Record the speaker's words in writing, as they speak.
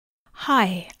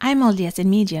Hi, I'm LDS in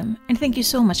Medium, and thank you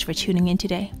so much for tuning in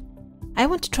today. I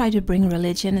want to try to bring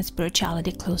religion and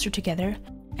spirituality closer together,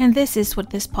 and this is what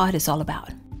this pod is all about.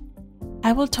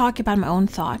 I will talk about my own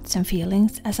thoughts and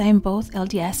feelings as I am both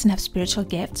LDS and have spiritual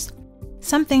gifts,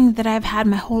 something that I've had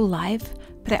my whole life,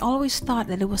 but I always thought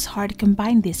that it was hard to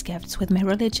combine these gifts with my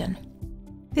religion.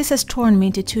 This has torn me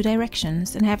into two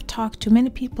directions, and I have talked to many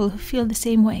people who feel the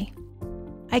same way.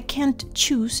 I can't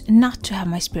choose not to have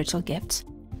my spiritual gifts,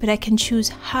 but I can choose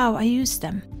how I use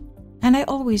them. And I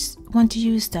always want to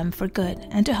use them for good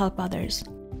and to help others.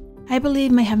 I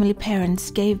believe my heavenly parents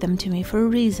gave them to me for a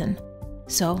reason.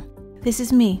 So, this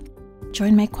is me.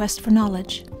 Join my quest for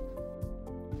knowledge.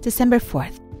 December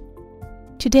 4th.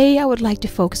 Today I would like to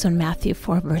focus on Matthew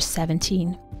 4 verse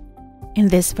 17. In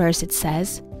this verse it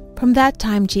says, "From that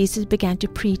time Jesus began to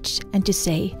preach and to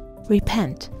say,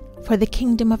 'Repent, for the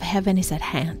kingdom of heaven is at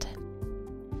hand.'"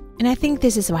 And I think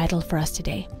this is vital for us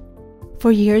today.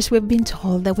 For years we've been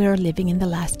told that we are living in the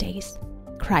last days.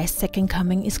 Christ's second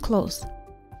coming is close.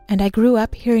 And I grew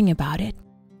up hearing about it.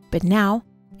 But now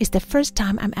is the first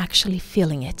time I'm actually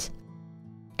feeling it.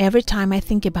 Every time I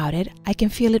think about it, I can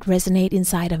feel it resonate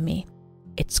inside of me.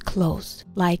 It's close,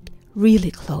 like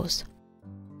really close.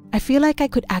 I feel like I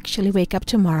could actually wake up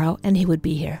tomorrow and he would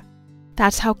be here.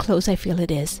 That's how close I feel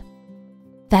it is.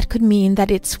 That could mean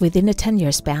that it's within a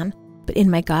 10-year span, but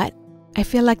in my gut, I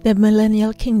feel like the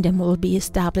millennial kingdom will be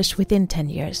established within 10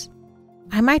 years.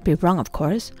 I might be wrong, of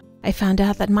course. I found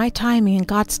out that my timing and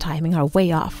God's timing are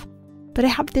way off. But I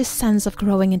have this sense of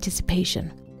growing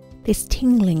anticipation, this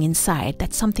tingling inside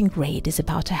that something great is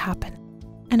about to happen.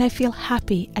 And I feel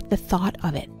happy at the thought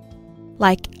of it.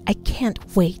 Like, I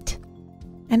can't wait.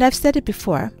 And I've said it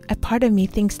before, a part of me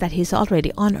thinks that he's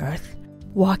already on earth,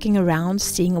 walking around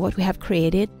seeing what we have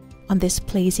created on this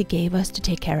place he gave us to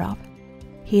take care of.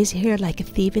 He is here like a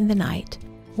thief in the night,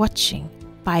 watching,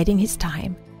 biding his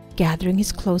time, gathering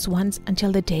his close ones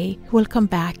until the day he will come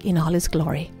back in all his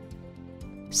glory.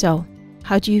 So,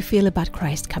 how do you feel about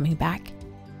Christ coming back?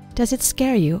 Does it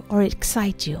scare you or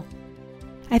excite you?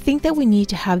 I think that we need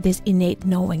to have this innate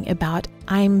knowing about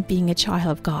I'm being a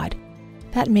child of God.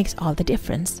 That makes all the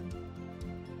difference.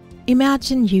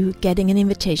 Imagine you getting an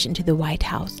invitation to the White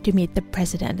House to meet the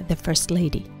President and the First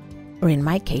Lady, or in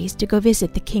my case, to go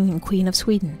visit the King and Queen of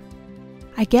Sweden.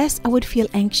 I guess I would feel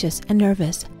anxious and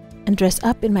nervous and dress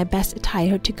up in my best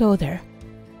attire to go there.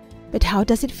 But how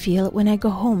does it feel when I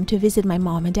go home to visit my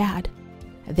mom and dad?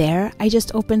 There, I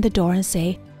just open the door and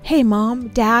say, "Hey Mom,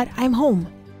 Dad, I'm home."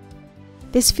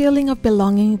 This feeling of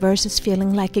belonging versus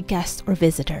feeling like a guest or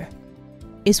visitor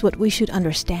is what we should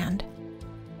understand.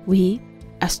 We,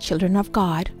 as children of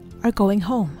God, are going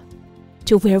home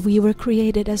to where we were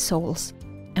created as souls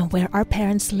and where our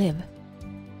parents live.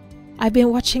 I've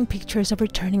been watching pictures of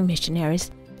returning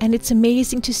missionaries, and it's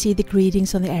amazing to see the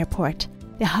greetings on the airport,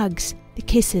 the hugs, the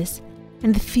kisses,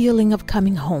 and the feeling of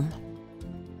coming home.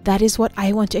 That is what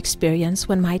I want to experience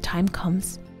when my time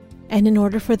comes. And in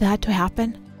order for that to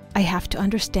happen, I have to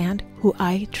understand who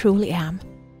I truly am,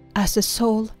 as a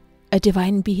soul, a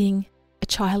divine being, a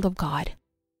child of God.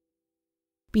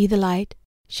 Be the light,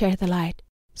 share the light,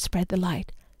 spread the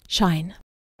light, shine.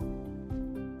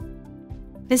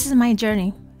 This is my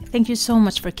journey. Thank you so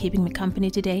much for keeping me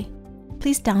company today.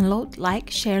 Please download, like,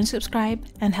 share, and subscribe,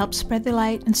 and help spread the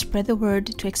light and spread the word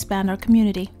to expand our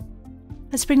community.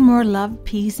 Let's bring more love,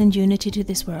 peace, and unity to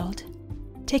this world.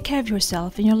 Take care of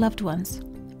yourself and your loved ones.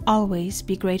 Always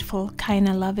be grateful, kind,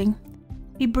 and loving.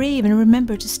 Be brave and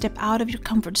remember to step out of your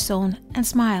comfort zone and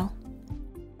smile.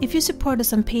 If you support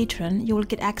us on Patreon, you will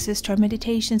get access to our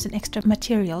meditations and extra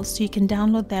materials so you can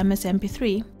download them as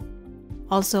MP3.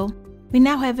 Also, we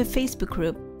now have a Facebook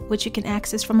group, which you can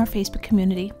access from our Facebook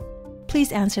community.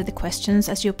 Please answer the questions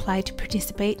as you apply to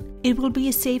participate. It will be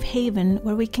a safe haven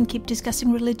where we can keep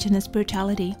discussing religion and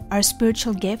spirituality, our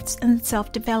spiritual gifts, and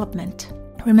self-development.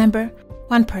 Remember,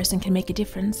 one person can make a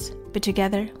difference, but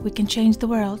together we can change the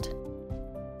world.